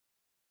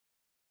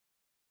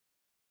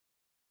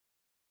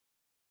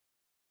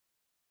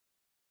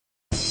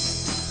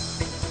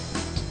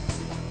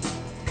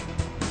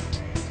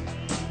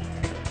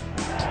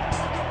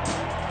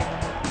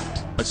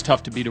It's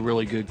tough to beat a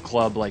really good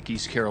club like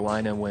East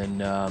Carolina when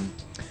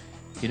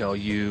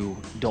you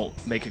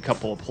don't make a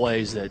couple of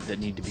plays that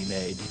need to be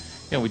made.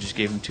 We just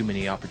gave them too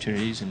many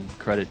opportunities, and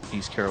credit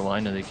East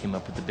Carolina, they came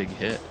up with the big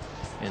hit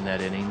in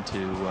that inning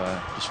to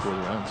score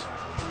the runs.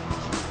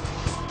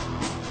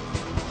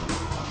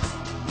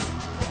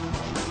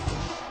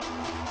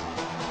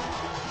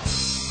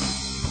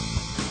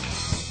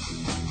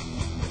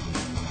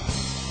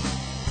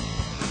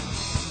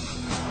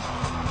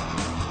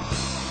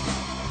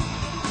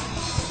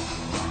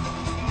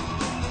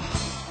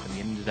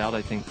 Out,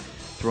 I think,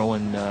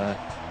 throwing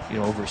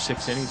over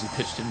 6 innings. He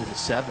pitched into the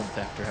 7th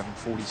after having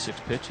 46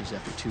 pitches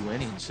after 2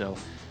 innings. So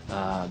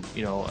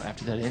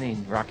after that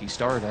inning, rocky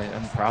start,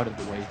 I'm proud of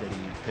the way that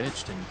he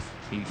pitched, and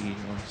he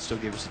still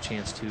gave us a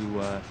chance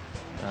to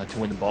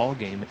win the ball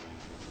game.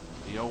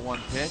 The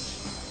 0-1 pitch,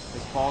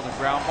 this ball's a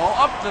ground ball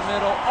up the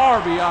middle,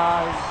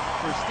 RBI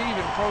for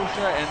Stephen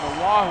Proscia, and the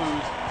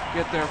Wahoos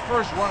get their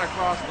first run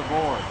across the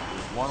board.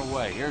 1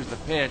 away. Here's the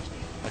pitch.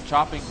 A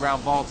chopping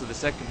ground ball to the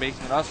second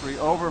baseman, Usry,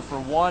 over for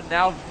 1,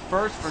 now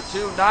first for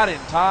 2, not in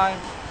time,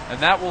 and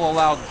that will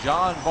allow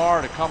John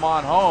Barr to come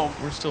on home.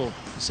 We're still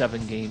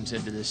 7 games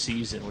into this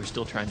season. We're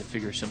still trying to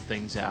figure some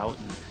things out,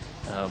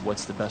 and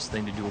what's the best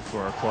thing to do for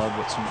our club,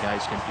 what some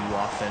guys can do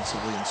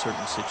offensively in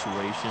certain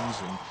situations,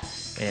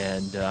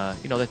 and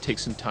that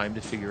takes some time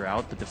to figure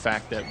out. But the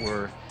fact that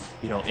we're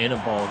in a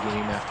ball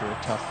game after a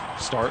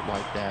tough start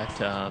like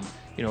that,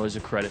 is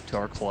a credit to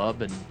our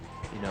club, and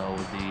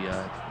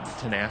the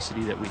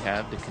tenacity that we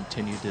have to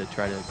continue to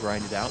try to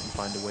grind it out and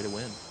find a way to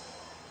win.